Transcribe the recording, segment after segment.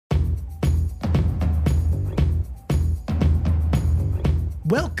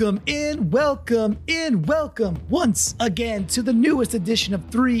Welcome once again to the newest edition of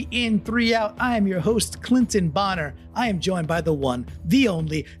 3 In, 3 Out. I am your host, Clinton Bonner. I am joined by the one, the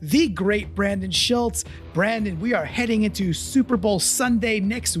only, the great Brandon Schultz. Brandon, we are heading into Super Bowl Sunday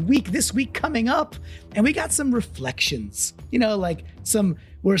next week, this week coming up, and we got some reflections.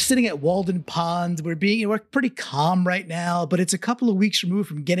 We're sitting at Walden Pond. We're pretty calm right now, but it's a couple of weeks removed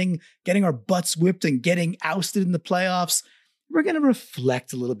from getting our butts whipped and getting ousted in the playoffs. We're going to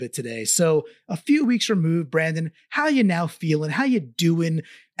reflect a little bit today. So a few weeks removed, Brandon, how you now feeling? How you doing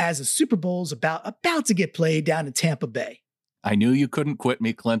as the Super Bowl's about to get played down in Tampa Bay? I knew you couldn't quit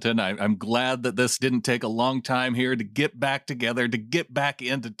me, Clinton. I'm glad that this didn't take a long time here to get back together, to get back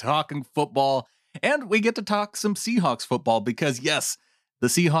into talking football. And we get to talk some Seahawks football because, yes, the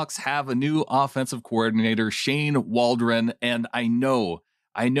Seahawks have a new offensive coordinator, Shane Waldron, and I know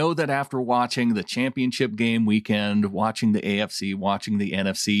that after watching the championship game weekend, watching the AFC, watching the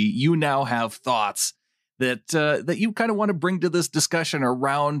NFC, you now have thoughts that you kind of want to bring to this discussion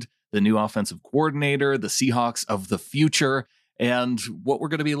around the new offensive coordinator, the Seahawks of the future, and what we're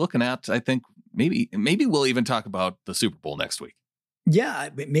going to be looking at. I think maybe we'll even talk about the Super Bowl next week. Yeah,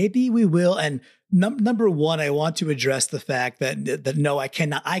 maybe we will. And number one, I want to address the fact that no, I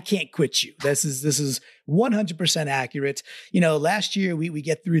can't quit you. This is 100% accurate. Last year we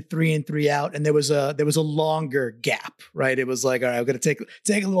get through 3 In, 3 Out, and there was a longer gap, right? It was like, all right, I'm going to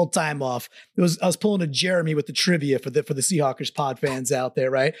take a little time off. I was pulling a Jeremy with the trivia for the Seahawkers pod fans out there,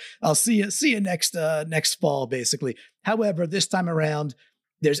 right? I'll see you next fall, basically. However, this time around,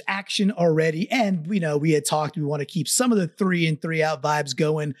 there's action already. And we had talked, we want to keep some of the 3 In, 3 Out vibes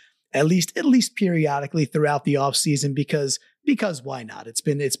going at least periodically throughout the offseason because why not? It's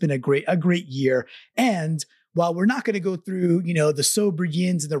been a great year. And while we're not going to go through, the sober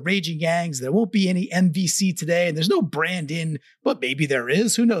yins and the raging yangs, there won't be any MVC today and there's no Brandon, but maybe there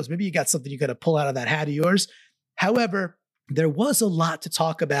is. Who knows? Maybe you got something you got to pull out of that hat of yours. However, there was a lot to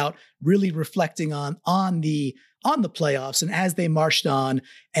talk about, really reflecting on the playoffs and as they marched on.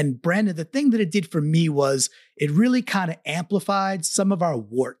 And Brandon, the thing that it did for me was it really kind of amplified some of our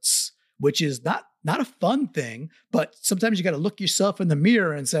warts, which is not a fun thing, but sometimes you got to look yourself in the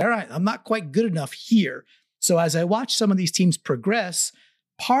mirror and say, all right, I'm not quite good enough here. So as I watched some of these teams progress,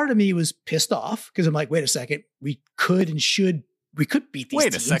 part of me was pissed off because I'm like, wait a second, we could beat these teams.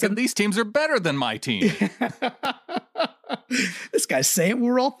 Wait a second, these teams are better than my team. This guy's saying what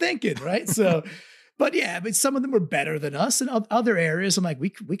we're all thinking, right? So, but some of them were better than us. In other areas, I'm like, we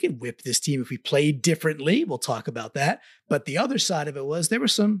could whip this team if we played differently. We'll talk about that. But the other side of it was there were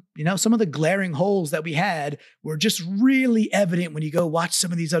some of the glaring holes that we had were just really evident when you go watch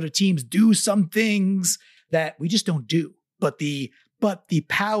some of these other teams do some things that we just don't do. But the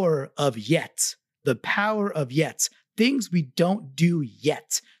power of yet, things we don't do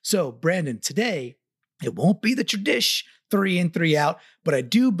yet. So Brandon, today, it won't be the tradition 3 In, 3 Out, but I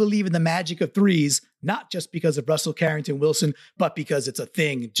do believe in the magic of threes, not just because of Russell Carrington Wilson, but because it's a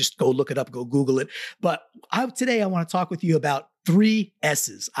thing. Just go look it up, go Google it. But today I want to talk with you about 3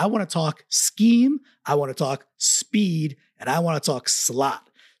 S's. I want to talk scheme, I want to talk speed, and I want to talk slot.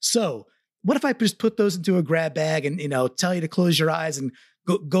 So what if I just put those into a grab bag and, tell you to close your eyes and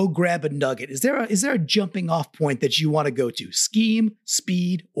go grab a nugget? Is there a jumping off point that you want to go to? Scheme,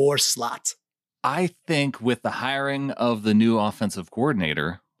 speed, or slot? I think with the hiring of the new offensive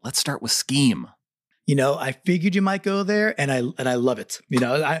coordinator, let's start with scheme. I figured you might go there, and I love it.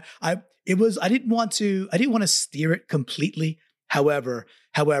 I didn't want to steer it completely. However,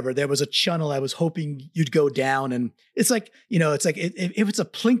 there was a channel I was hoping you'd go down, and it's like, if it's a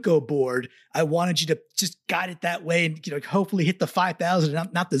Plinko board, I wanted you to just guide it that way and, hopefully hit the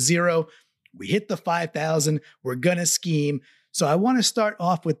 5,000, not the 0. We hit the 5,000. We're gonna scheme. So I want to start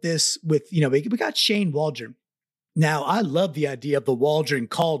off with this we got Shane Waldron. Now, I love the idea of the Waldron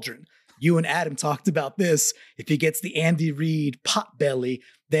cauldron. You and Adam talked about this. If he gets the Andy Reid potbelly,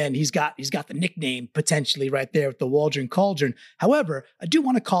 then he's got the nickname potentially right there with the Waldron cauldron. However, I do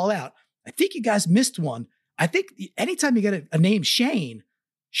want to call out, I think you guys missed one. I think anytime you get a name Shane,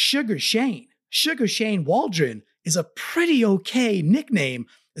 Sugar Shane Waldron is a pretty okay nickname,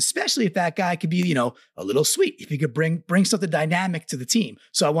 especially if that guy could be, a little sweet, if he could bring something dynamic to the team.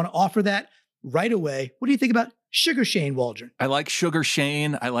 So I want to offer that right away. What do you think about Sugar Shane Waldron? I like Sugar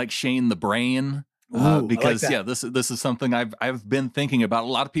Shane. I like Shane the Brain because like this is something I've been thinking about. A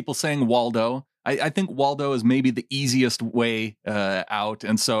lot of people saying Waldo. I think Waldo is maybe the easiest way out,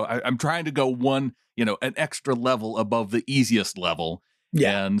 and so I'm trying to go one, an extra level above the easiest level.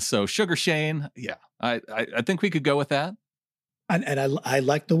 Yeah, and so Sugar Shane. Yeah, I think we could go with that. I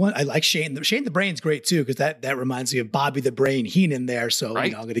like the one. I like Shane. Shane the Brain's great too, because that reminds me of Bobby the Brain Heenan there. So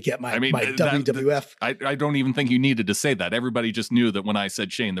Right? I'm going to get my my that, WWF. I don't even think you needed to say that. Everybody just knew that when I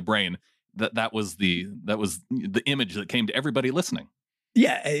said Shane the Brain, that was the image that came to everybody listening.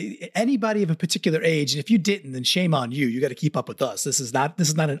 Yeah, anybody of a particular age, and if you didn't, then shame on you. You got to keep up with us. This is not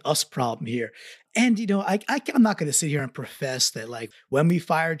an us problem here. And I'm not going to sit here and profess that like when we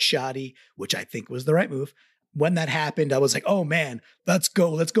fired Shoddy, which I think was the right move. When that happened, I was like, oh man, let's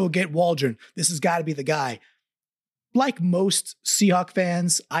go get Waldron. This has got to be the guy. Like most Seahawk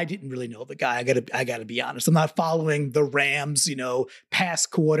fans, I didn't really know the guy. I gotta be honest. I'm not following the Rams, pass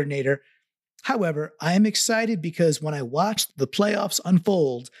coordinator. However, I am excited because when I watched the playoffs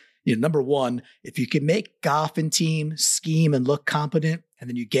unfold, number one, if you can make Goff and team scheme and look competent, and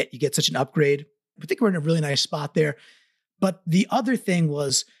then you get such an upgrade, I think we're in a really nice spot there. But the other thing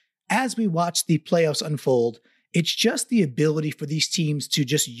was, as we watch the playoffs unfold, it's just the ability for these teams to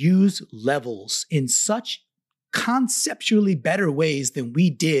just use levels in such conceptually better ways than we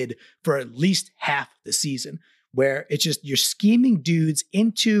did for at least half the season, where it's just you're scheming dudes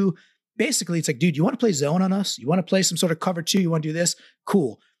into basically, it's like, dude, you want to play zone on us? You want to play some sort of cover two? You want to do this?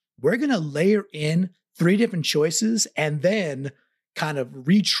 Cool. We're going to layer in 3 different choices and then kind of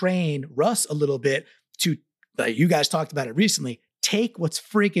retrain Russ a little bit to, you guys talked about it recently, take what's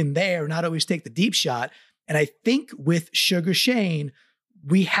freaking there, not always take the deep shot. And I think with Sugar Shane,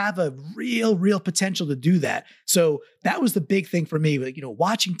 we have a real potential to do that. So that was the big thing for me. Like,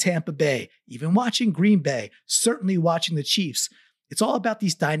 watching Tampa Bay, even watching Green Bay, certainly watching the Chiefs. It's all about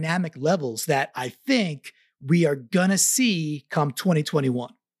these dynamic levels that I think we are going to see come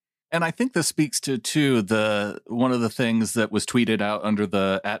 2021. And I think this speaks to, too, one of the things that was tweeted out under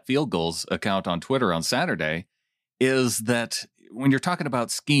the @FieldGoals account on Twitter on Saturday is that when you're talking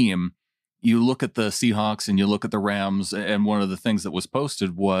about scheme, you look at the Seahawks and you look at the Rams, and one of the things that was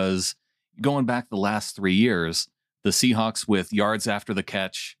posted was going back the last 3 years, the Seahawks with yards after the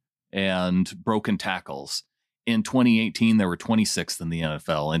catch and broken tackles. In 2018, they were 26th in the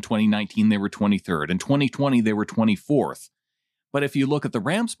NFL. In 2019, they were 23rd. In 2020, they were 24th. But if you look at the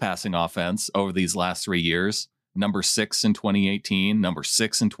Rams passing offense over these last 3 years, number 6 in 2018, number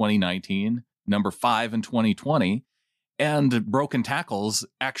 6 in 2019, number 5 in 2020, and broken tackles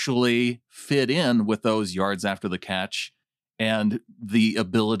actually fit in with those yards after the catch and the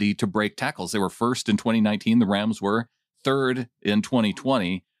ability to break tackles. They were first in 2019. The Rams were third in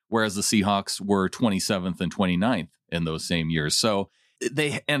 2020, whereas the Seahawks were 27th and 29th in those same years. So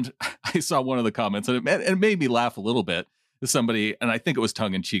and I saw one of the comments and it made me laugh a little bit. Somebody, and I think it was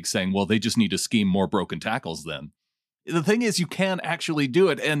tongue in cheek, saying, well, they just need to scheme more broken tackles then. The thing is, you can actually do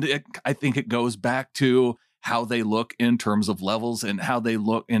it. And I think it goes back to how they look in terms of levels and how they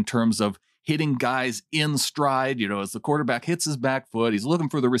look in terms of hitting guys in stride. As the quarterback hits his back foot, he's looking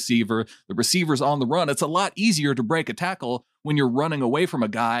for the receiver's on the run. It's a lot easier to break a tackle when you're running away from a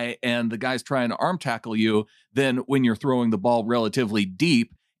guy and the guy's trying to arm tackle you than when you're throwing the ball relatively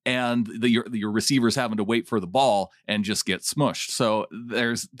deep and your receiver's having to wait for the ball and just get smushed. So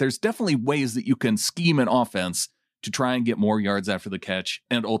there's definitely ways that you can scheme an offense to try and get more yards after the catch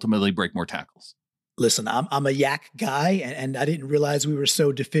and ultimately break more tackles. Listen, I'm a yak guy, and I didn't realize we were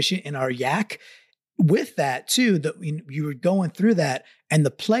so deficient in our yak. With that, too, that you were going through that, and the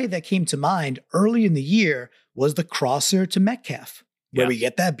play that came to mind early in the year was the crosser to Metcalf, where we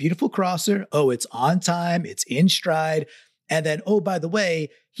get that beautiful crosser. Oh, it's on time, it's in stride. And then, oh, by the way,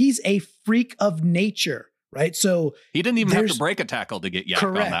 he's a freak of nature, right? So he didn't even have to break a tackle to get yacked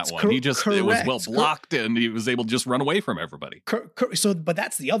on that one. It was well blocked and he was able to just run away from everybody. So, but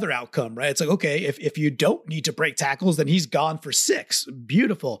that's the other outcome, right? It's like, okay, if you don't need to break tackles, then he's gone for 6.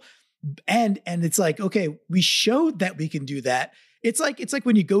 Beautiful. And it's like, okay, we showed that we can do that. It's like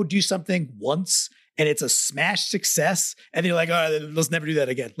when you go do something once and it's a smash success and you're like, all right, let's never do that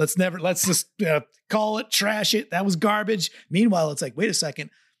again. Let's just call it, trash it. That was garbage. Meanwhile, it's like, wait a second.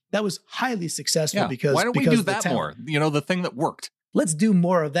 That was highly successful because why don't we do that more? The thing that worked. Let's do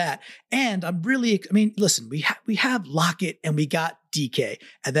more of that. And listen, we have Lockett and we got DK.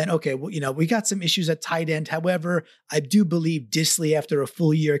 And then, okay, well, we got some issues at tight end. However, I do believe Disley, after a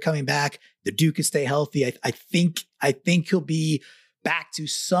full year coming back, the dude can stay healthy. I think he'll be back to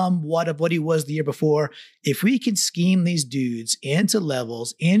somewhat of what he was the year before. If we can scheme these dudes into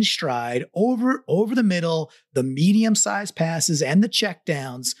levels, in stride, over the middle, the medium-sized passes and the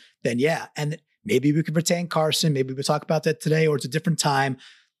checkdowns, then yeah. And maybe we could retain Carson. Maybe we'll talk about that today or it's a different time.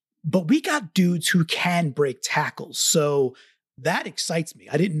 But we got dudes who can break tackles. So that excites me.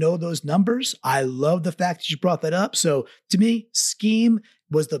 I didn't know those numbers. I love the fact that you brought that up. So to me, scheme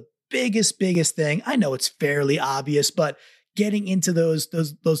was the biggest thing. I know it's fairly obvious, but getting into those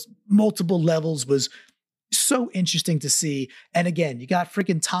multiple levels was so interesting to see. And again, you got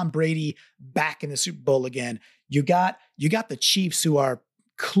freaking Tom Brady back in the Super Bowl again. You got the Chiefs, who are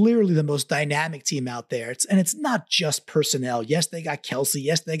clearly the most dynamic team out there. It's not just personnel. Yes, they got Kelsey.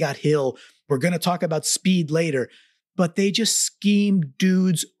 Yes, they got Hill. We're going to talk about speed later, but they just scheme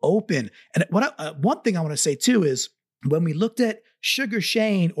dudes open. And one thing I want to say too is when we looked at Sugar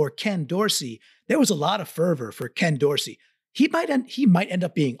Shane or Ken Dorsey, there was a lot of fervor for Ken Dorsey. He might end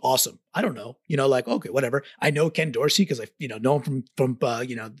up being awesome. I don't know. Like, okay, whatever. I know Ken Dorsey because I know him from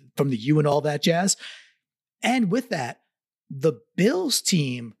the U and all that jazz. And with that, the Bills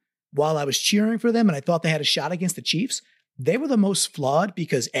team, while I was cheering for them and I thought they had a shot against the Chiefs, they were the most flawed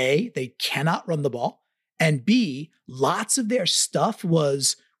because A, they cannot run the ball, and B, lots of their stuff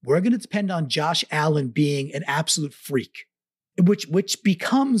was, we're going to depend on Josh Allen being an absolute freak, which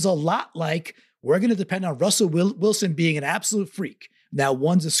becomes a lot like, we're going to depend on Russell Wilson being an absolute freak. Now,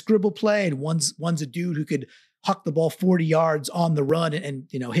 one's a scribble play and one's a dude who could huck the ball 40 yards on the run and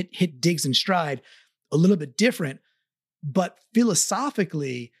hit digs in stride. A little bit different. But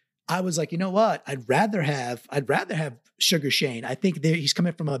philosophically, I was like, you know what? I'd rather have Sugar Shane. I think he's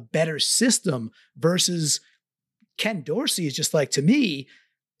coming from a better system versus Ken Dorsey is just like, to me,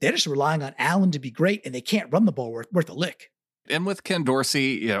 they're just relying on Allen to be great and they can't run the ball worth a lick. And with Ken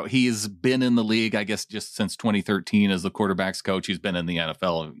Dorsey, he's been in the league, I guess, just since 2013 as the quarterback's coach. He's been in the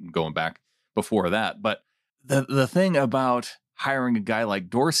NFL going back before that. But the thing about hiring a guy like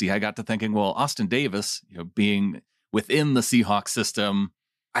Dorsey, I got to thinking, well, Austin Davis, being within the Seahawks system,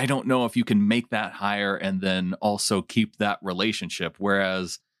 I don't know if you can make that hire and then also keep that relationship.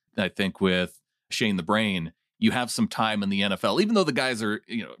 Whereas I think with Shane the Brain, you have some time in the NFL, even though the guys are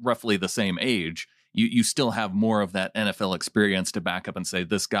roughly the same age. You still have more of that NFL experience to back up and say,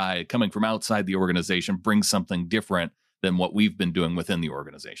 this guy coming from outside the organization brings something different than what we've been doing within the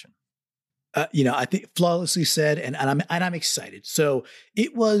organization. I think flawlessly said, and I'm excited. So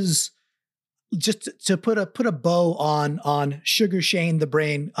it was just to put a bow on Sugar Shane the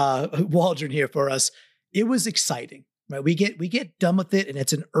Brain Waldron here for us. It was exciting, right? We get done with it, and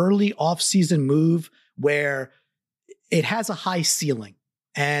it's an early off-season move where it has a high ceiling.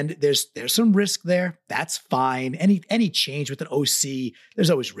 And there's some risk there. That's fine. Any change with an OC, there's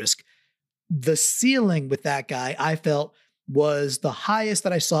always risk. The ceiling with that guy, I felt, was the highest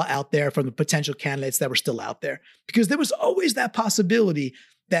that I saw out there from the potential candidates that were still out there. Because there was always that possibility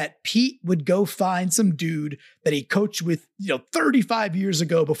that Pete would go find some dude that he coached with, 35 years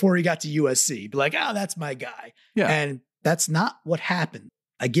ago before he got to USC. Be like, that's my guy. Yeah. And that's not what happened.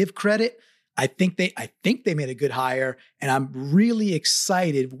 I give credit. I think they made a good hire, and I'm really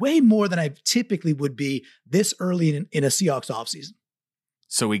excited, way more than I typically would be this early in a Seahawks offseason.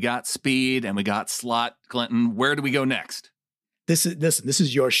 So we got speed and we got slot, Clinton. Where do we go next? This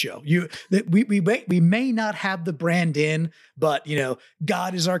is your show. We may not have the brand in, but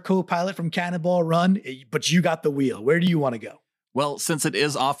God is our co-pilot from Cannonball Run, but you got the wheel. Where do you want to go? Well, since it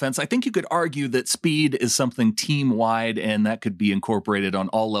is offense, I think you could argue that speed is something team-wide and that could be incorporated on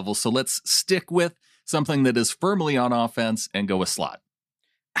all levels. So let's stick with something that is firmly on offense and go with slot.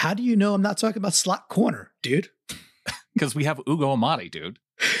 How do you know I'm not talking about slot corner, dude? Because we have Ugo Amadi, dude.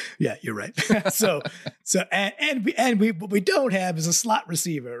 Yeah, you're right. What we don't have is a slot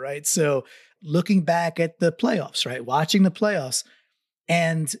receiver, right? So looking back at the playoffs, right? Watching the playoffs,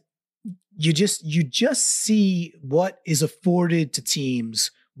 and you just see what is afforded to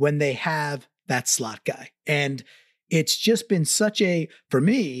teams when they have that slot guy. And it's just been for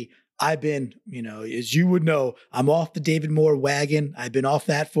me, I've been, as you would know, I'm off the David Moore wagon. I've been off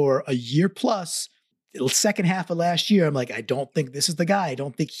that for a year plus. The second half of last year, I'm like, I don't think this is the guy. I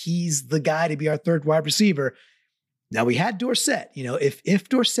don't think he's the guy to be our third wide receiver. Now we had Dorsett. If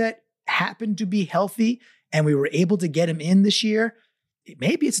Dorsett happened to be healthy and we were able to get him in this year,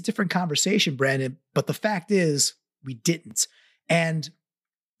 maybe it's a different conversation, Brandon, but the fact is we didn't. And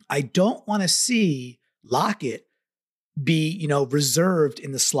I don't want to see Lockett be, reserved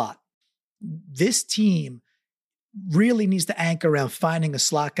in the slot. This team really needs to anchor around finding a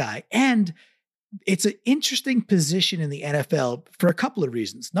slot guy. And it's an interesting position in the NFL for a couple of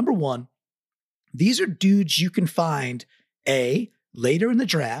reasons. Number one, these are dudes you can find A, later in the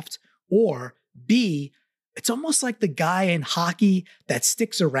draft, or B, it's almost like the guy in hockey that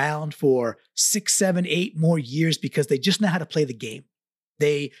sticks around for 6, 7, 8 more years because they just know how to play the game.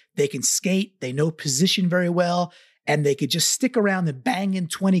 They can skate, they know position very well, and they could just stick around and bang in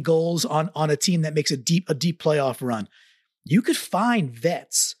 20 goals on a team that makes a deep playoff run. You could find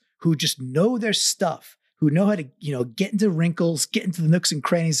vets who just know their stuff, who know how to, get into wrinkles, get into the nooks and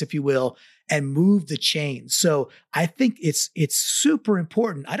crannies, if you will, and move the chains. So I think it's super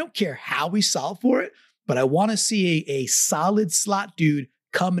important. I don't care how we solve for it, but I want to see a solid slot dude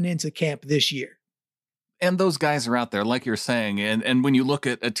coming into camp this year. And those guys are out there, like you're saying. And when you look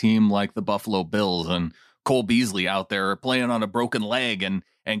at a team like the Buffalo Bills and Cole Beasley out there playing on a broken leg and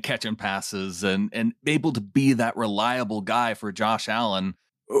catching passes and able to be that reliable guy for Josh Allen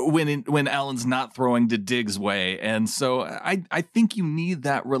when Allen's not throwing to Diggs' way. And so I think you need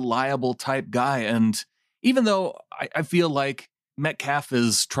that reliable type guy. And even though I feel like Metcalf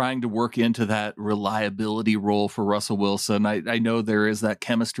is trying to work into that reliability role for Russell Wilson, I know there is that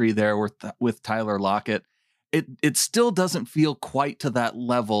chemistry there with Tyler Lockett. It still doesn't feel quite to that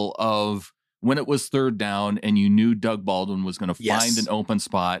level of when it was third down and you knew Doug Baldwin was going to find an open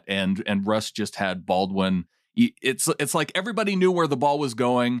spot and Russ just had Baldwin. It's like everybody knew where the ball was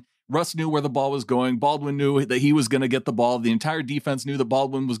going. Russ knew where the ball was going. Baldwin knew that he was going to get the ball. The entire defense knew that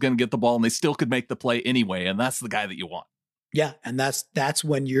Baldwin was going to get the ball, and they still could make the play anyway. And that's the guy that you want. Yeah, and that's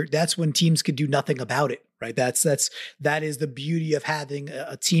when teams could do nothing about it, right? That is the beauty of having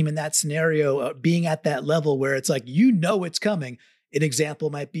a team in that scenario, being at that level where it's like, it's coming. An example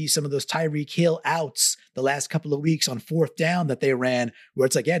might be some of those Tyreek Hill outs the last couple of weeks on fourth down that they ran, where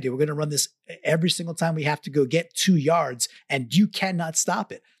it's like, yeah, dude, we're going to run this every single time we have to go get 2 yards, and you cannot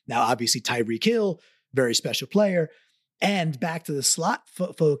stop it. Now, obviously, Tyreek Hill, very special player. And back to the slot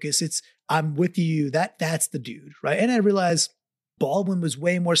focus, I'm with you. That's the dude, right? And I realize Baldwin was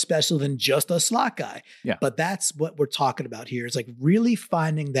way more special than just a slot guy. Yeah. But that's what we're talking about here. It's like really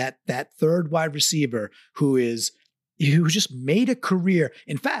finding that third wide receiver who just made a career.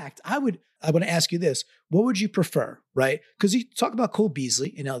 In fact, I want to ask you this. What would you prefer, right? Because you talk about Cole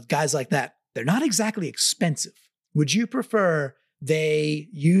Beasley, guys like that, they're not exactly expensive. Would you prefer they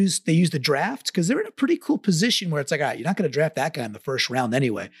use the draft? Because they're in a pretty cool position where it's like, all right, you're not going to draft that guy in the first round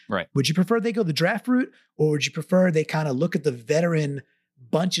anyway. Right. Would you prefer they go the draft route, or would you prefer they kind of look at the veteran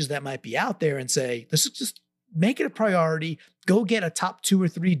bunches that might be out there and say, let's just make it a priority, go get a top 2 or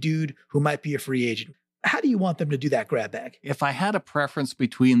 3 dude who might be a free agent? How do you want them to do that grab bag? If I had a preference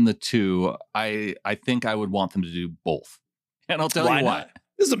between the two, I think I would want them to do both. And I'll tell you why.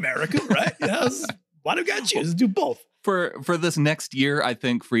 This is America, right? Why do we got to choose? Do both. For this next year, I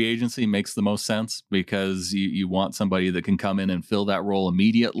think free agency makes the most sense because you want somebody that can come in and fill that role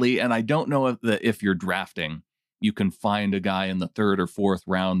immediately. And I don't know if you're drafting, you can find a guy in the 3rd or 4th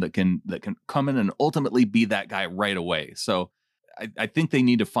round that can come in and ultimately be that guy right away. So I think they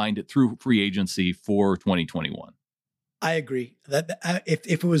need to find it through free agency for 2021. I agree that if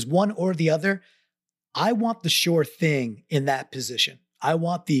it was one or the other, I want the sure thing in that position. I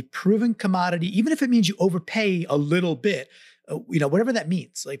want the proven commodity, even if it means you overpay a little bit, whatever that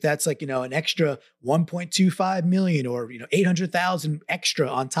means. Like that's like, an extra 1.25 million or, 800,000 extra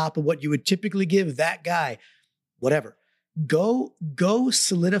on top of what you would typically give that guy, whatever. Go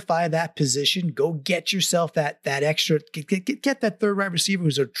solidify that position. Go get yourself that extra, get that third wide receiver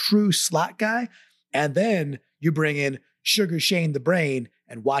who's a true slot guy. And then you bring in Sugar Shane the Brain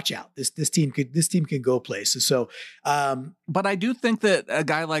and watch out. This team can go places. So, but I do think that a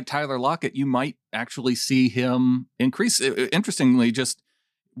guy like Tyler Lockett, you might actually see him increase. Interestingly, just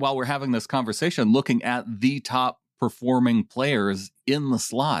while we're having this conversation, looking at the top performing players in the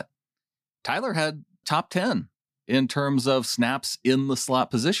slot, Tyler had top 10 in terms of snaps in the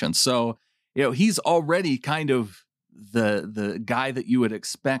slot position. So, he's already kind of the guy that you would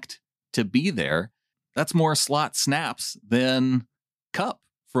expect to be there. That's more slot snaps than Cup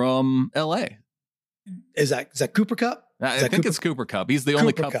from LA. Is that Cooper Cup? I think it's Cooper Cup. He's the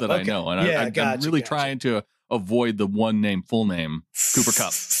only Cup that I know. And I'm really trying to avoid the full name, Cooper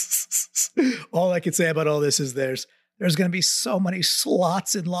Cup. All I can say about all this is there's going to be so many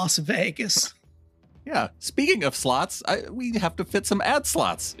slots in Las Vegas. Yeah. Speaking of slots, we have to fit some ad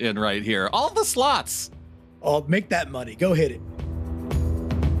slots in right here. All the slots. Oh, make that money. Go hit it.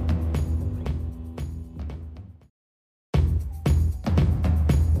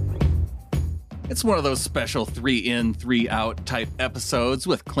 It's one of those special 3 in, 3 out type episodes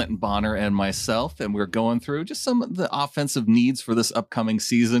with Clinton Bonner and myself, and we're going through just some of the offensive needs for this upcoming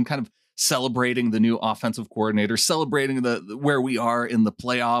season, kind of celebrating the new offensive coordinator, celebrating where we are in the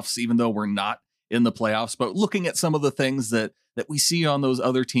playoffs, even though we're not in the playoffs, but looking at some of the things that we see on those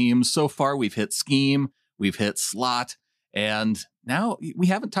other teams. So far, we've hit scheme, we've hit slot, and now we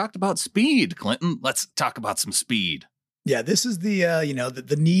haven't talked about speed. Clinton, let's talk about some speed. Yeah, this is the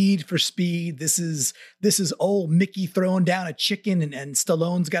the need for speed. This is old Mickey throwing down a chicken, and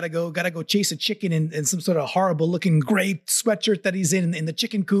Stallone's gotta go chase a chicken in some sort of horrible looking gray sweatshirt that he's in the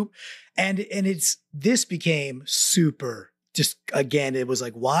chicken coop, and this became super just again, it was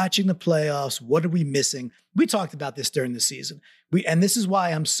like watching the playoffs. What are we missing? We talked about this during the season. And this is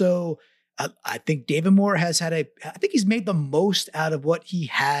why I'm so, I think David Moore I think he's made the most out of what he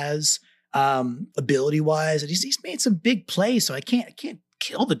has ability wise. And he's made some big plays. So I can't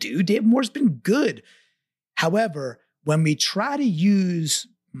kill the dude. David Moore's been good. However, when we try to use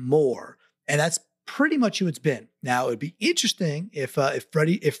Moore, and that's pretty much who it's been. Now, it would be interesting if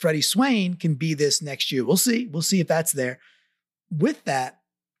Freddie Swain can be this next year. We'll see. We'll see if that's there. With that,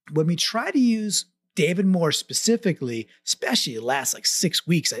 when we try to use David Moore specifically, especially the last like 6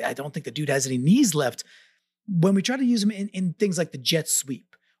 weeks, I don't think the dude has any knees left. When we try to use him in things like the jet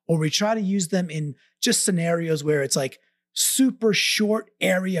sweep, or we try to use them in just scenarios where it's like super short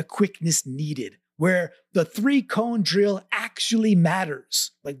area quickness needed, where the 3-cone drill actually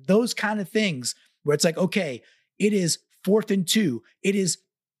matters, like those kind of things where it's like, okay, it is 4th and 2. It is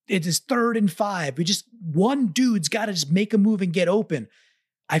 3rd and 5. One dude's got to just make a move and get open.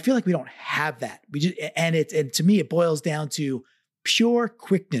 I feel like we don't have that. And to me, it boils down to pure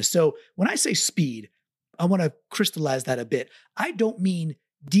quickness. So when I say speed, I want to crystallize that a bit. I don't mean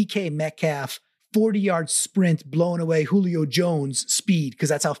DK Metcalf 40-yard sprint blowing away Julio Jones speed, because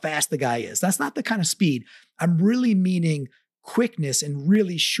that's how fast the guy is. That's not the kind of speed. I'm really meaning quickness and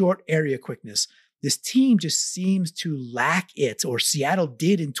really short area quickness. This team just seems to lack it, or Seattle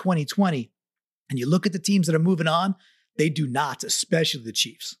did in 2020. And you look at the teams that are moving on, they do not, especially the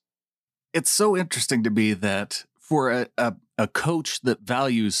Chiefs. It's so interesting to me that for a coach that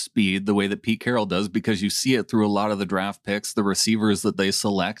values speed the way that Pete Carroll does, because you see it through a lot of the draft picks, the receivers that they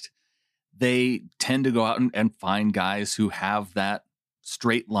select, they tend to go out and find guys who have that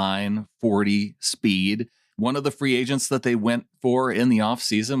straight line 40 speed. One of the free agents that they went for in the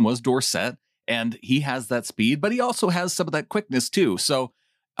offseason was Dorsett, and he has that speed, but he also has some of that quickness too. So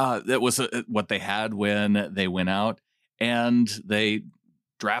that was what they had when they went out and they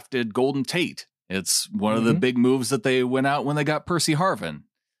drafted Golden Tate. It's one of the big moves that they went out when they got Percy Harvin.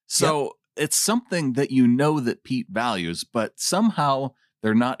 So it's something that you know that Pete values, but somehow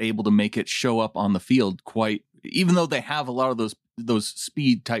they're not able to make it show up on the field quite, even though they have a lot of those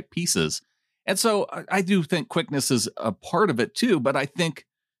speed type pieces. And so I do think quickness is a part of it too, but I think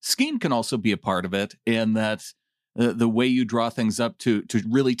scheme can also be a part of it, in that the way you draw things up to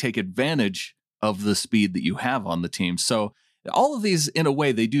really take advantage of the speed that you have on the team. So all of these, in a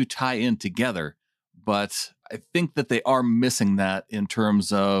way, they do tie in together, but I think that they are missing that in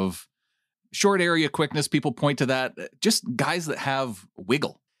terms of short area quickness. People point to that, just guys that have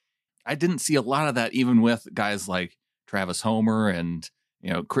wiggle. I didn't see a lot of that even with guys like Travis Homer, and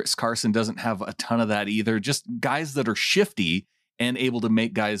Chris Carson doesn't have a ton of that either. Just guys that are shifty and able to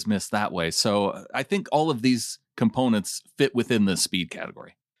make guys miss that way. So I think all of these components fit within the speed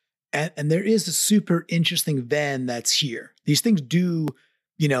category. And there is a super interesting Venn that's here. These things do,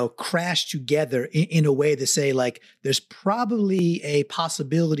 crash together in a way to say, like, there's probably a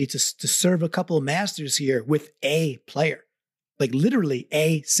possibility to serve a couple of masters here with a player, like literally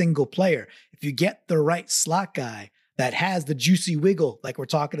a single player. If you get the right slot guy that has the juicy wiggle, like we're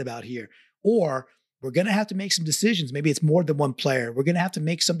talking about here, or we're going to have to make some decisions. Maybe it's more than one player. We're going to have to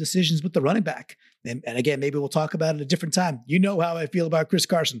make some decisions with the running back. And again, maybe we'll talk about it a different time. You know how I feel about Chris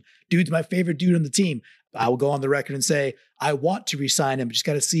Carson. Dude's my favorite dude on the team. I will go on the record and say, I want to re-sign him. Just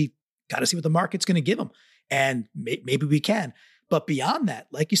got to see what the market's going to give him. And maybe we can. But beyond that,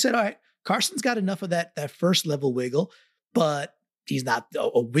 like you said, all right, Carson's got enough of that first level wiggle, but he's not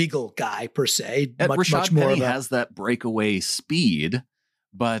a wiggle guy per se. Rashad Penny has that breakaway speed,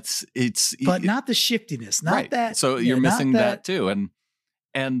 but not the shiftiness, not right. that. So you're missing that too.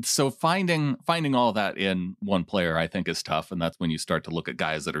 And so finding all that in one player, I think, is tough. And that's when you start to look at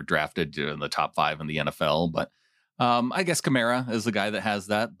guys that are drafted in the top 5 in the NFL. But I guess Kamara is the guy that has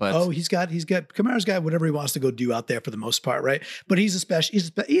that. But Kamara's got whatever he wants to go do out there for the most part, right? But he's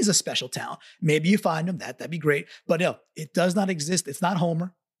a special talent. Maybe you find him, that'd be great. But no, it does not exist. It's not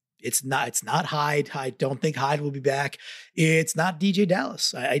Homer. It's not Hyde. I don't think Hyde will be back. It's not DJ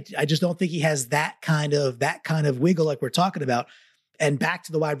Dallas. I just don't think he has that kind of wiggle like we're talking about. And back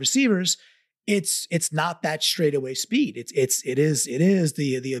to the wide receivers, it's not that straightaway speed. It is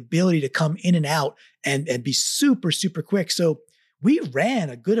the ability to come in and out and be super, super quick. So we ran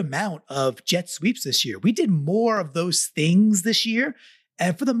a good amount of jet sweeps this year. We did more of those things this year.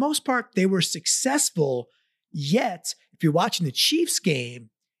 And for the most part, they were successful. Yet, if you're watching the Chiefs game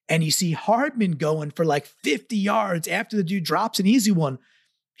and you see Hardman going for like 50 yards after the dude drops an easy one,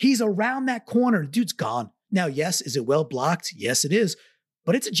 he's around that corner. The dude's gone. Now, yes, is it well blocked? Yes, it is.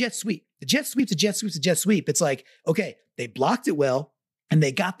 But it's a jet sweep. The jet sweep's a jet sweep's a jet sweep. It's like, okay, they blocked it well. And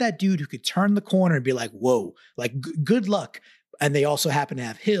they got that dude who could turn the corner and be like, whoa, like good luck. And they also happen to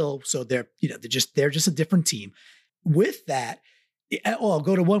have Hill. So they're just a different team. With that, I'll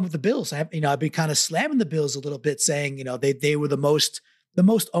go to one with the Bills. I've been kind of slamming the Bills a little bit, saying, they were the most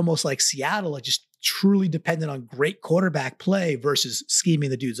almost like Seattle, like just truly dependent on great quarterback play versus scheming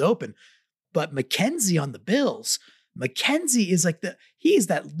the dudes open. But McKenzie on the Bills, McKenzie is like he's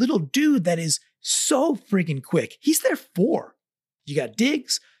that little dude that is so freaking quick. He's their 4. You got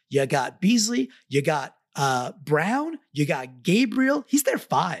Diggs, you got Beasley, you got Brown, you got Gabriel. He's their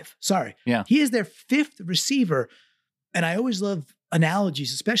 5. Sorry. Yeah. He is their 5th receiver. And I always love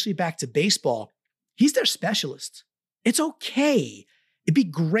analogies, especially back to baseball. He's their specialist. It's okay. It'd be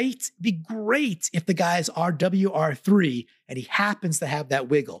great if the guy's RWR3 and he happens to have that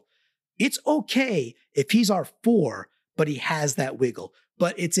wiggle. It's okay if he's our 4, but he has that wiggle.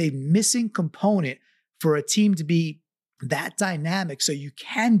 But it's a missing component for a team to be that dynamic, so you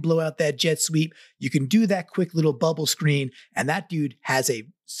can blow out that jet sweep. You can do that quick little bubble screen, and that dude has a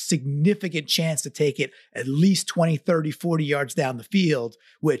significant chance to take it at least 20, 30, 40 yards down the field,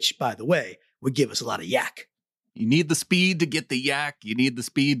 which, by the way, would give us a lot of yak. You need the speed to get the yak. You need the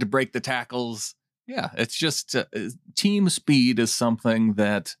speed to break the tackles. Yeah, it's just team speed is something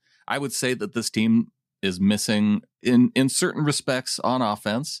that I would say that this team is missing in certain respects on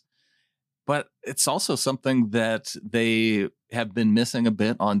offense. But it's also something that they have been missing a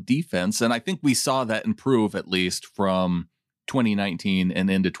bit on defense. And I think we saw that improve at least from 2019 and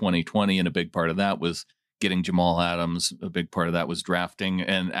into 2020. And a big part of that was getting Jamal Adams. A big part of that was drafting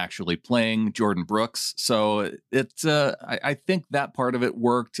and actually playing Jordan Brooks. So I think that part of it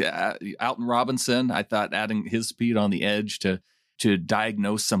worked. Alton Robinson, I thought adding his speed on the edge to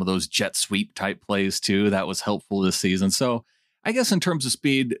diagnose some of those jet sweep type plays too, that was helpful this season. So I guess in terms of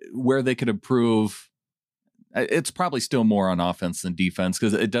speed, where they could improve, it's probably still more on offense than defense,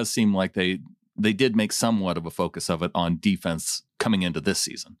 because it does seem like they did make somewhat of a focus of it on defense coming into this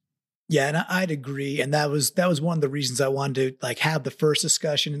season. Yeah, and I'd agree. And that was one of the reasons I wanted to have the first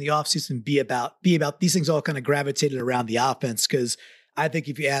discussion in the offseason be about these things all kind of gravitated around the offense, because I think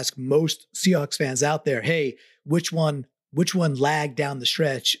if you ask most Seahawks fans out there, hey, which one lagged down the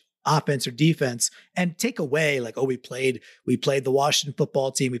stretch, offense or defense, and take away we played the Washington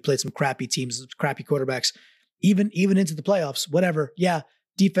football team, we played some crappy teams, crappy quarterbacks, even into the playoffs, whatever. Yeah,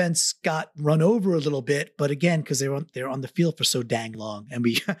 defense got run over a little bit, but again, because they're on the field for so dang long, and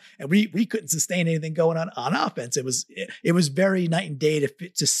we couldn't sustain anything going on offense. It was very night and day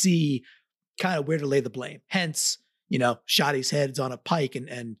to see kind of where to lay the blame. Hence, Shoddy's head's on a pike,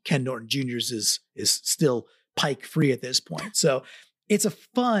 and Ken Norton Jr.'s is still pike free at this point. So it's a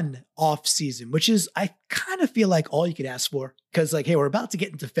fun off season, which is, I kind of feel like all you could ask for, because hey, we're about to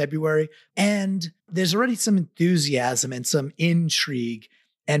get into February and there's already some enthusiasm and some intrigue.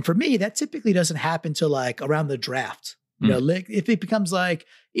 And for me, that typically doesn't happen till around the draft. If it becomes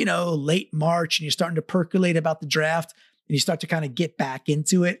late March and you're starting to percolate about the draft and you start to kind of get back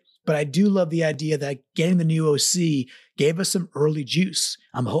into it. But I do love the idea that getting the new OC gave us some early juice.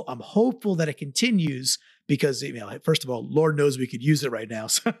 I'm hopeful that it continues, because first of all, Lord knows we could use it right now.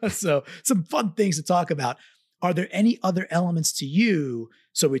 So some fun things to talk about. Are there any other elements to you?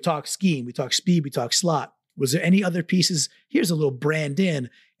 So we talk scheme, we talk speed, we talk slot. Was there any other pieces? Here's a little Brandon.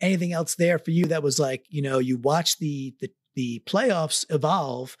 Anything else there for you that was you watched the playoffs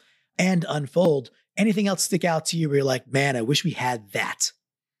evolve and unfold? Anything else stick out to you where you're like, man, I wish we had that?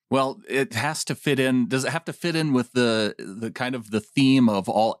 Well, it has to fit in. Does it have to fit in with the kind of the theme of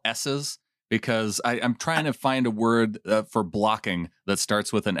all S's? Because I'm trying to find a word for blocking that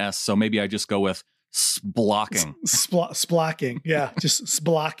starts with an S. So maybe I just go with splocking. Splocking. Yeah. Just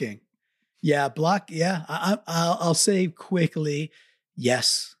splocking. Yeah. Block. Yeah. I'll say quickly.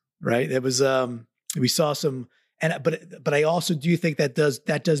 Yes. Right. It was, we saw some, but I also do think that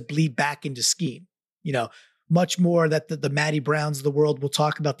does bleed back into scheme, much more that the Matty Browns of the world will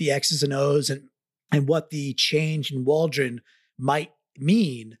talk about the X's and O's and what the change in Waldron might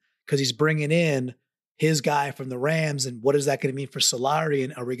mean, because he's bringing in his guy from the Rams, and what is that going to mean for Solari?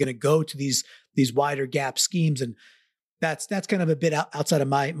 And are we going to go to these wider gap schemes? And that's kind of a bit outside of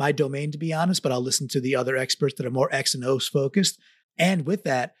my domain, to be honest, but I'll listen to the other experts that are more X and O's focused. And with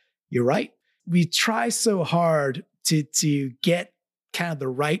that, you're right. We try so hard to get kind of the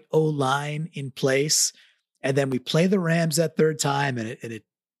right O-line in place. And then we play the Rams that third time, and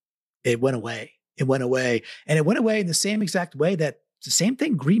it went away. It went away. And it went away in the same exact way that the same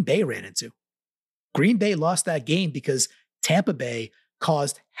thing Green Bay ran into. Green Bay lost that game because Tampa Bay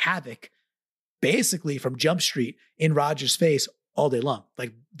caused havoc basically from Jump Street in Rodgers' face all day long.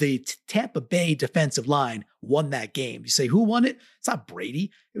 Like the Tampa Bay defensive line won that game. You say, who won it? It's not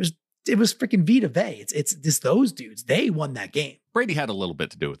Brady. It was freaking Vita Vea. It's just those dudes. They won that game. Brady had a little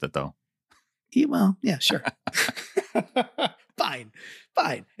bit to do with it, though. Well, yeah, sure. Fine.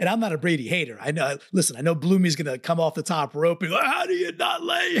 And I'm not a Brady hater. I know, listen, I know Bloomy's going to come off the top rope and go, how do you not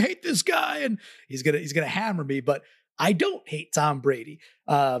hate this guy? And he's going to hammer me, but I don't hate Tom Brady.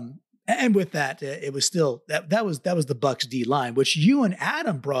 And with that, it was still, that was the Bucs D line, which you and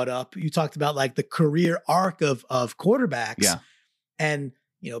Adam brought up. You talked about like the career arc of quarterbacks. Yeah. And,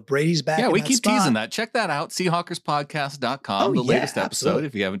 Brady's back. Yeah, in we that keep spot. teasing that. Check that out. Seahawkerspodcast.com, the latest episode, absolutely.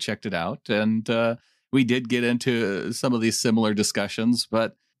 if you haven't checked it out. And we did get into some of these similar discussions,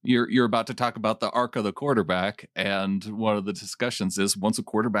 but you're about to talk about the arc of the quarterback. And one of the discussions is once a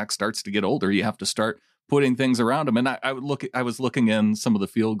quarterback starts to get older, you have to start putting things around him. And I was looking in some of the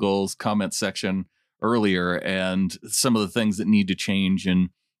field goals comment section earlier and some of the things that need to change in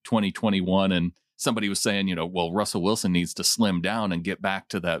 2021. And somebody was saying, well, Russell Wilson needs to slim down and get back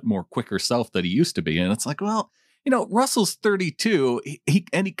to that more quicker self that he used to be. And it's like, well, Russell's 32, he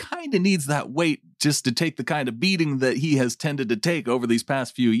kind of needs that weight just to take the kind of beating that he has tended to take over these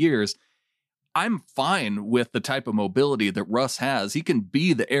past few years. I'm fine with the type of mobility that Russ has. He can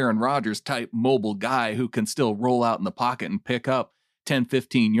be the Aaron Rodgers type mobile guy who can still roll out in the pocket and pick up 10,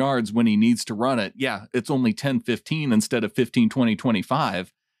 15 yards when he needs to run it. Yeah, it's only 10, 15 instead of 15, 20,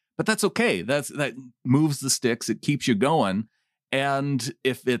 25. But that's okay. That moves the sticks. It keeps you going. And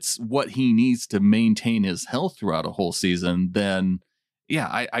if it's what he needs to maintain his health throughout a whole season, then yeah,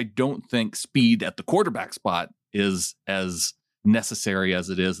 I don't think speed at the quarterback spot is as necessary as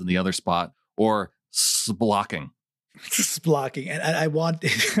it is in the other spot, or splocking. Splocking. And I want,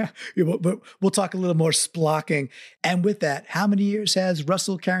 we'll talk a little more splocking. And with that, how many years has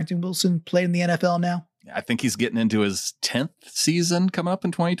Russell Carrington Wilson played in the NFL now? I think he's getting into his 10th season coming up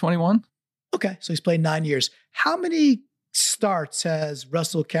in 2021. Okay, so he's played 9 years. How many starts has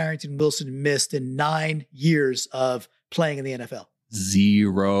Russell Carrington Wilson missed in 9 years of playing in the NFL?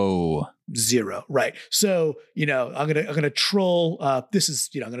 Zero. Right. So, I'm gonna troll. I'm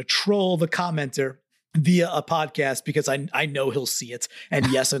gonna troll the commenter via a podcast because I know he'll see it. And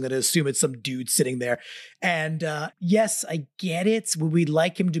yes, I'm going to assume it's some dude sitting there. And yes, I get it. Would we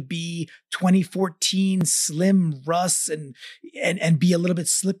like him to be 2014 slim Russ and be a little bit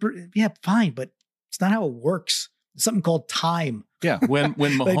slippery? Yeah, fine. But it's not how it works. It's something called time. Yeah. When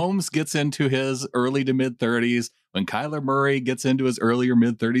Mahomes gets into his early to mid 30s, when Kyler Murray gets into his earlier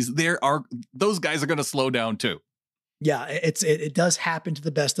mid 30s, those guys are going to slow down too. Yeah, it does happen to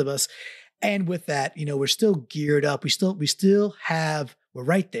the best of us. And with that, we're still geared up. We're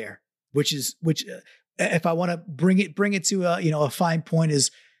right there, which if I want to bring it to a fine point is,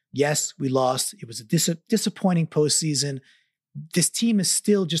 yes, we lost. It was a disappointing postseason. This team is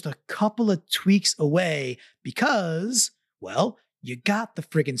still just a couple of tweaks away because, well, you got the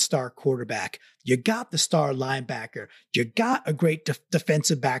friggin' star quarterback. You got the star linebacker. You got a great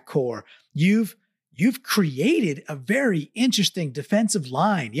defensive back core. You've created a very interesting defensive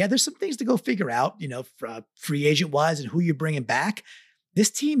line. Yeah, there's some things to go figure out, free agent wise and who you're bringing back. This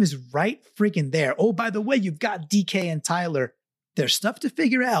team is right friggin' there. Oh, by the way, you've got DK and Tyler. There's stuff to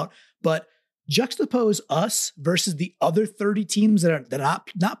figure out, but juxtapose us versus the other 30 teams that are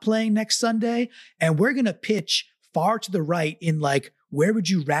not playing next Sunday, and we're going to pitch far to the right in like, where would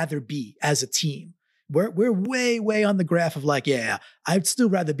you rather be as a team? We're way, way on the graph of like, yeah, I'd still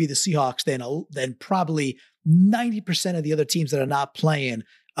rather be the Seahawks than probably 90% of the other teams that are not playing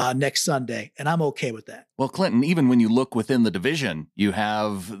next Sunday. And I'm okay with that. Well, Clinton, even when you look within the division, you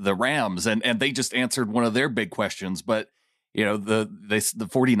have the Rams and they just answered one of their big questions. But, the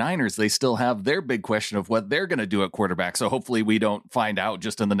 49ers, they still have their big question of what they're going to do at quarterback. So hopefully we don't find out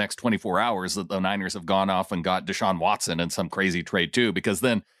just in the next 24 hours that the Niners have gone off and got Deshaun Watson in some crazy trade too, because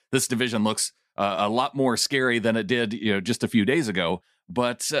then this division looks a lot more scary than it did, just a few days ago.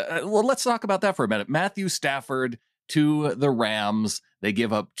 But let's talk about that for a minute. Matthew Stafford to the Rams. They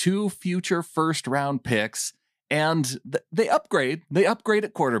give up 2 future first-round picks, and they upgrade. They upgrade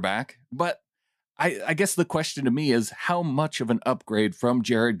at quarterback. But I guess the question to me is, how much of an upgrade from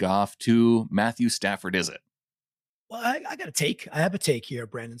Jared Goff to Matthew Stafford is it? Well, I got a take. I have a take here,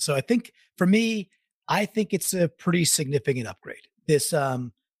 Brandon. So I think for me, it's a pretty significant upgrade. This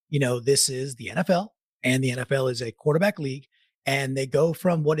this is the NFL, and the NFL is a quarterback league, and they go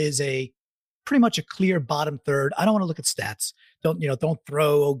from what is a pretty much a clear bottom third. I don't want to look at stats. Don't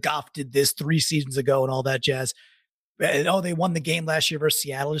throw, Goff did this 3 seasons ago and all that jazz. And, they won the game last year versus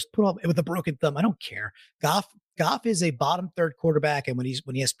Seattle. Just put up with a broken thumb. I don't care. Goff is a bottom third quarterback, and when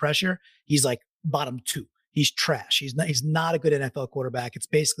he has pressure, he's like bottom 2. he's trash. He's not a good NFL quarterback. It's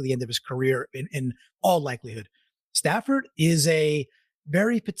basically the end of his career in all likelihood. Stafford is a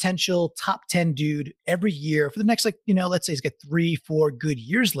very potential top 10 dude every year for the next, like, let's say he's got 3-4 good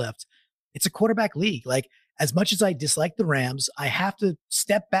years left. It's a quarterback league. Like, as much as I dislike the Rams, I have to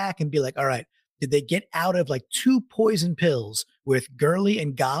step back and be like, all right, did they get out of like 2 poison pills with Gurley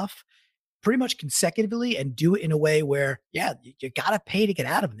and Goff pretty much consecutively and do it in a way where, yeah, you got to pay to get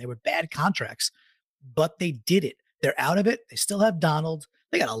out of them? They were bad contracts, but they did it. They're out of it. They still have Donald.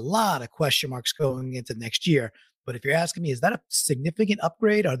 They got a lot of question marks going into next year. But if you're asking me, is that a significant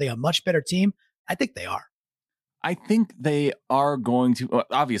upgrade? Are they a much better team? I think they are. I think they are going to,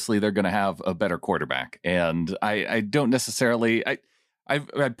 obviously they're going to have a better quarterback. And I don't necessarily,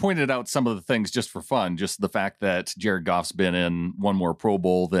 I pointed out some of the things just for fun, just the fact that Jared Goff's been in one more Pro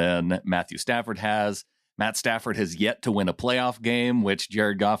Bowl than Matthew Stafford has. Matt Stafford has yet to win a playoff game, which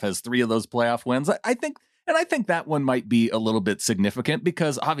Jared Goff has 3 of those playoff wins. I think that one might be a little bit significant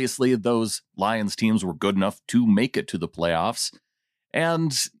because obviously those Lions teams were good enough to make it to the playoffs.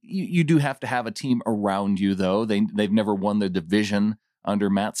 And you do have to have a team around you, though. They've never won the division under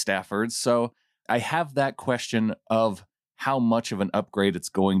Matt Stafford. So I have that question of how much of an upgrade it's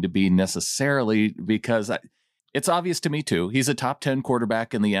going to be necessarily, because it's obvious to me, too. He's a top 10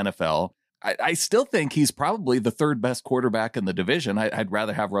 quarterback in the NFL. I still think he's probably the 3rd best quarterback in the division. I'd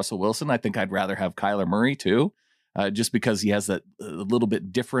rather have Russell Wilson. I think I'd rather have Kyler Murray, too, just because he has that a little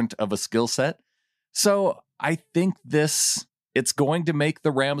bit different of a skill set. So I think it's going to make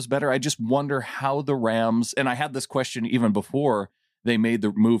the Rams better. I just wonder how the Rams, and I had this question even before they made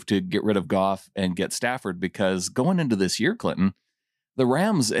the move to get rid of Goff and get Stafford, because going into this year, Clinton, the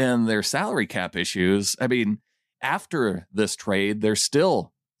Rams and their salary cap issues, I mean, after this trade, they're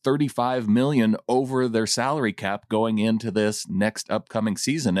still $35 million over their salary cap going into this next upcoming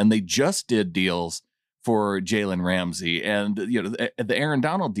season. And they just did deals for Jalen Ramsey. And, the Aaron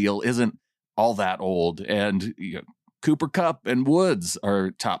Donald deal isn't all that old. And, Cooper Kupp and Woods are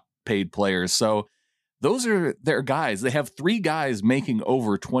top paid players. So those are their guys. They have 3 guys making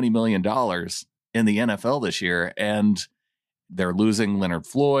over $20 million in the NFL this year. And they're losing Leonard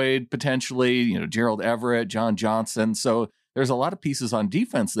Floyd, potentially, Gerald Everett, John Johnson. So there's a lot of pieces on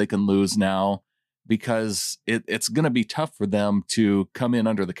defense they can lose now because it's going to be tough for them to come in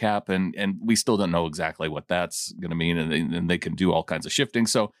under the cap. And we still don't know exactly what that's going to mean. And they can do all kinds of shifting.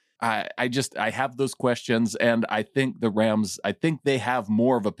 So I have those questions, and I think the Rams, they have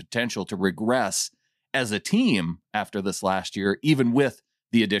more of a potential to regress as a team after this last year, even with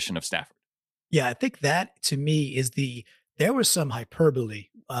the addition of Stafford. Yeah, I think that to me is there was some hyperbole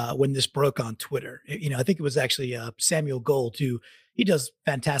when this broke on Twitter. I think it was actually Samuel Gold, who he does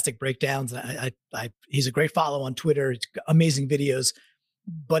fantastic breakdowns. He's a great follow on Twitter. It's amazing videos,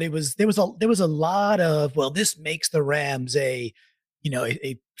 but there was a lot of, well, this makes the Rams a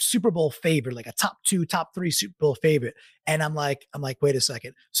Super Bowl favorite, like a top 2, top 3 Super Bowl favorite. And I'm like, wait a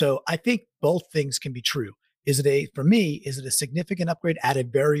second. So I think both things can be true. For me, is it a significant upgrade at a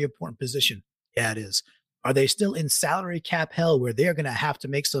very important position? Yeah, it is. Are they still in salary cap hell where they're going to have to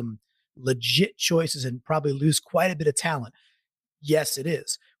make some legit choices and probably lose quite a bit of talent? Yes, it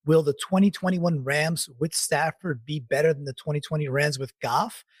is. Will the 2021 Rams with Stafford be better than the 2020 Rams with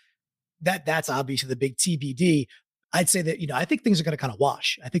Goff? That's obviously the big TBD. I'd say that, I think things are going to kind of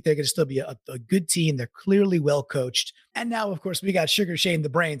wash. I think they're going to still be a good team. They're clearly well coached. And now, of course, we got Sugar Shane the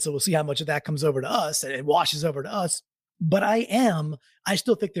brain. So we'll see how much of that comes over to us and it washes over to us. But I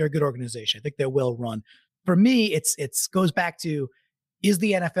still think they're a good organization. I think they're well run. For me, it's goes back to, is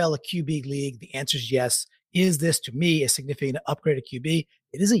the NFL a QB league? The answer is yes. Is this, to me, a significant upgrade at QB?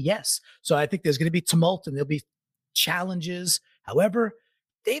 It is a yes. So I think there's going to be tumult and there'll be challenges. However,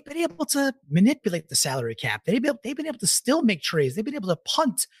 they've been able to manipulate the salary cap. They've been able to still make trades. They've been able to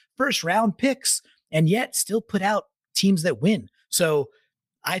punt 1st-round picks and yet still put out teams that win. So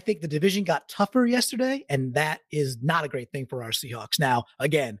I think the division got tougher yesterday, and that is not a great thing for our Seahawks. Now,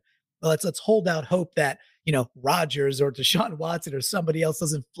 again, let's hold out hope that, Rodgers or Deshaun Watson or somebody else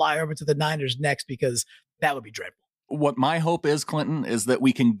doesn't fly over to the Niners next, because that would be dreadful. What my hope is, Clinton, is that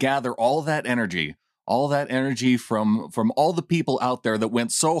we can gather all that energy from all the people out there that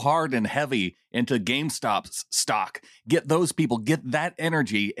went so hard and heavy into GameStop's stock. Get those people, get that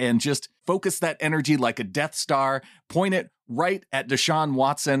energy, and just focus that energy like a Death Star, point it right at Deshaun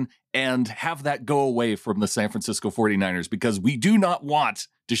Watson, and have that go away from the San Francisco 49ers, because we do not want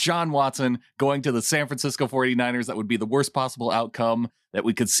Deshaun Watson going to the San Francisco 49ers. That would be the worst possible outcome that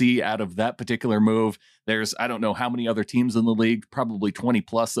we could see out of that particular move. There's, I don't know how many other teams in the league, probably 20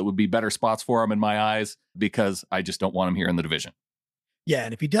 plus, that would be better spots for him in my eyes, because I just don't want him here in the division. Yeah,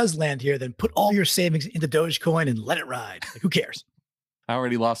 and if he does land here, then put all your savings into Dogecoin and let it ride. Like, who cares? I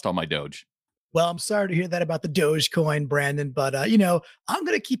already lost all my Doge. Well, I'm sorry to hear that about the Dogecoin, Brandon, but I'm going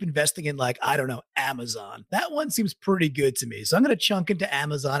to keep investing in, like, I don't know, Amazon. That one seems pretty good to me. So I'm going to chunk into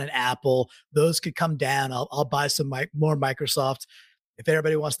Amazon and Apple. Those could come down. I'll buy some more Microsoft. If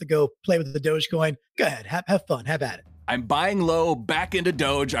everybody wants to go play with the Dogecoin, go ahead, have fun, have at it. I'm buying low, back into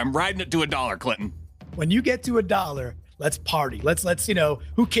Doge. I'm riding it to $1, Clinton. When you get to $1, let's party. Let's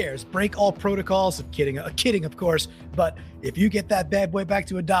who cares? Break all protocols. I'm kidding, of course. But if you get that bad boy back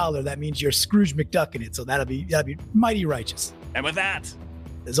to $1, that means you're Scrooge McDuck in it. So that'll be mighty righteous. And with that,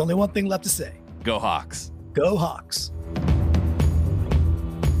 there's only one thing left to say. Go Hawks. Go Hawks.